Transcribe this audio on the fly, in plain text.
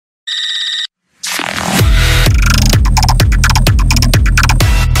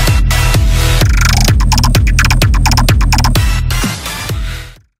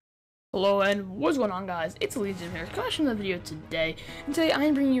Hello and what's going on, guys? It's Elysium here, crashing the video today, and today I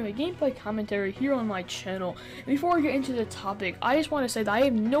am bringing you a gameplay commentary here on my channel. And before I get into the topic, I just want to say that I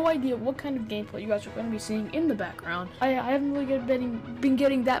have no idea what kind of gameplay you guys are going to be seeing in the background. I haven't really been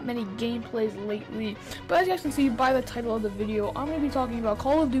getting that many gameplays lately, but as you guys can see by the title of the video, I'm going to be talking about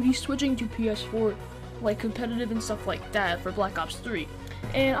Call of Duty switching to PS4, like competitive and stuff like that for Black Ops 3.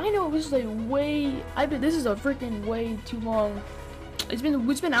 And I know this is this is a freaking way too long. It's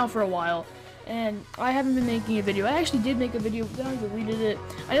been out for a while, and I haven't been making a video. I actually did make a video, but then I deleted it.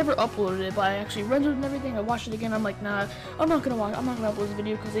 I never uploaded it, but I actually rendered and everything. I watched it again. I'm like, nah, I'm not gonna upload this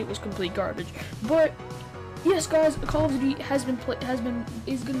video because it was complete garbage. But yes, guys, Call of Duty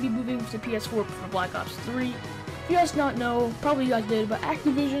is gonna be moving to PS4 for Black Ops 3. If you guys not know, probably you guys did, but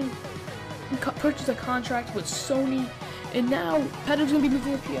Activision purchased a contract with Sony, and now competitive's gonna be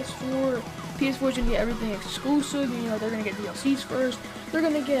moving to PS4. PS4 is gonna get everything exclusive. You know, they're gonna get DLCs first. They're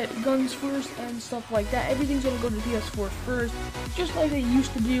gonna get guns first and stuff like that. Everything's gonna go to PS4 first, just like they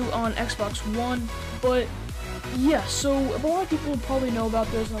used to do on Xbox One. But yeah, so a lot of people probably know about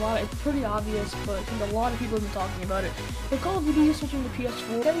this, and it's pretty obvious, but I think a lot of people have been talking about it. But Call of Duty is switching to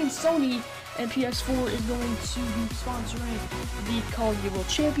PS4. That means Sony and PS4 is going to be sponsoring the Call of Duty World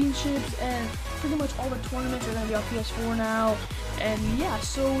Championships, and pretty much all the tournaments are going to be on PS4 now. And yeah,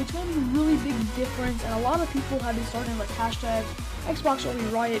 so it's going to be a really big difference, and a lot of people have been starting like hashtags Xbox Only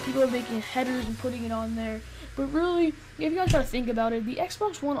Riot. People are making headers and putting it on there. But really, if you guys try to think about it, the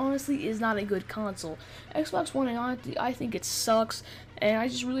Xbox One honestly is not a good console. Xbox One, and honestly, I think it sucks, and I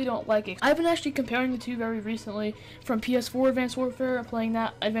just really don't like it. I've been actually comparing the two very recently, from PS4 Advanced Warfare, playing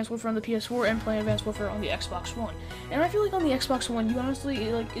that Advanced Warfare on the PS4, and playing Advanced Warfare on the Xbox One. And I feel like on the Xbox One, you honestly,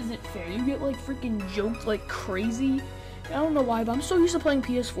 it isn't fair. You get freaking joked like crazy. I don't know why, but I'm so used to playing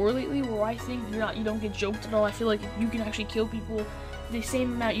PS4 lately, where I think you don't get joked at all. I feel like you can actually kill people the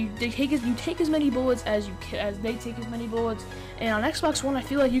same amount. You take as many bullets as they take as many bullets. And on Xbox One, I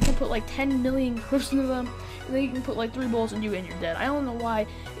feel like you can put like 10 million clips into them, and then you can put like 3 bullets and you're dead. I don't know why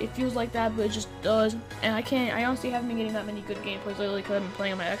it feels like that, but it just does. And I honestly haven't been getting that many good gameplays lately because I've been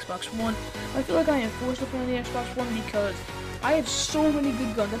playing on my Xbox One. I feel like I am forced to play on the Xbox One because I have so many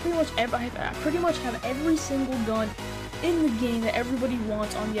good guns. I pretty much have every single gun in the game that everybody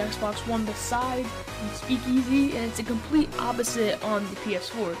wants on the Xbox One besides the Speakeasy, and it's a complete opposite on the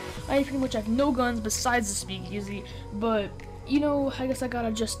PS4. I pretty much have no guns besides the Speakeasy, but you know, I guess I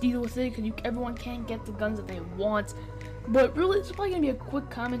gotta just deal with it because everyone can't get the guns that they want. But really, it's probably gonna be a quick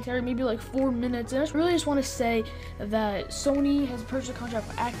commentary, maybe like 4 minutes, and I really just want to say that Sony has purchased a contract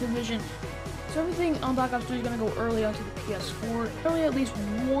with Activision. So everything on Black Ops 3 is going to go early onto the PS4. Early, at least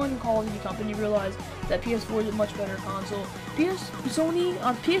one Call of Duty company realized that PS4 is a much better console. Sony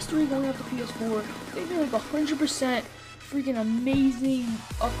on PS3 going up to PS4, they made like 100% freaking amazing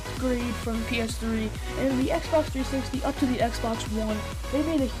upgrade from PS3, and the Xbox 360 up to the Xbox One, they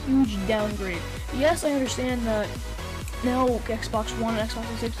made a huge downgrade. Yes, I understand that now Xbox One and Xbox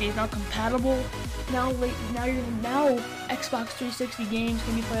 360 is not compatible. Now Xbox 360 games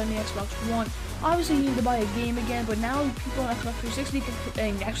can be played on the Xbox One. Obviously, you need to buy a game again, but now people on Xbox 360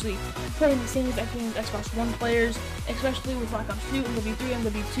 can actually play in the same exact game as Xbox One players, especially with Black Ops 2, MW3,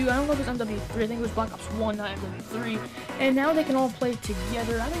 MW2. I don't know if it's MW3, I think it was Black Ops 1, not MW3. And now they can all play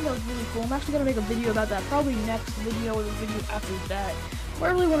together. I think that was really cool. I'm actually going to make a video about that, probably next video or the video after that. What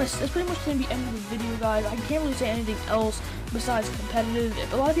I really want to, it's pretty much going to be end of the video, guys. I can't really say anything else besides competitive.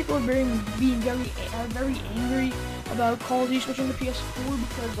 A lot of people are being very angry about Call of Duty switching to PS4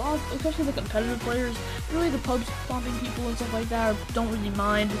 because especially the competitive players, really the pubs stomping people and stuff like that don't really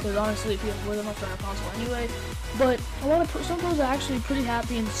mind because honestly PS4 is a much better console anyway. But some pros are actually pretty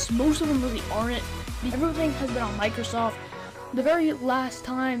happy, and most of them really aren't. Everything has been on Microsoft. The very last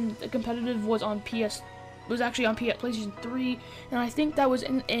time the competitive was on actually on PlayStation 3, and I think that was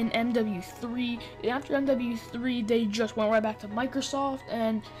in MW3. And after MW3, they just went right back to Microsoft,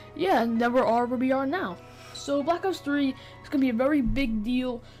 and yeah, and then we are where we are now. So Black Ops 3 is going to be a very big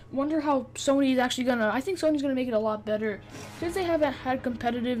deal. Wonder how Sony is actually going to, I think Sony's going to make it a lot better, since they haven't had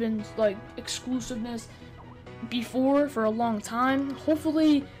competitive and exclusiveness before for a long time.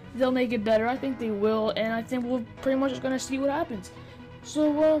 Hopefully they'll make it better. I think they will, and I think we're pretty much just going to see what happens.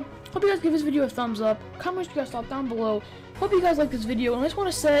 So, hope you guys give this video a thumbs up. Comment what you guys thought down below. Hope you guys like this video. And I just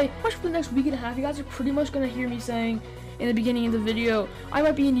want to say, watch for the next week and a half. You guys are pretty much going to hear me saying in the beginning of the video, I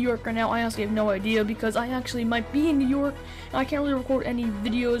might be in New York right now. I honestly have no idea because I actually might be in New York. And I can't really record any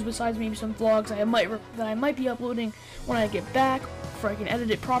videos besides maybe some vlogs that I might be uploading when I get back, if I can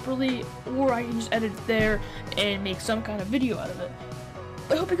edit it properly, or I can just edit it there and make some kind of video out of it.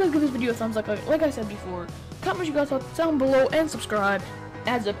 I hope you guys give this video a thumbs up. Like I said before, comment what you guys thought down below and subscribe.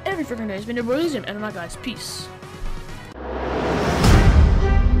 Adds up every freaking day. It's been Elysium, and I'm not, guys. Peace. As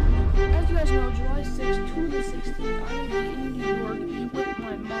you guys know, July 6th to the 16th,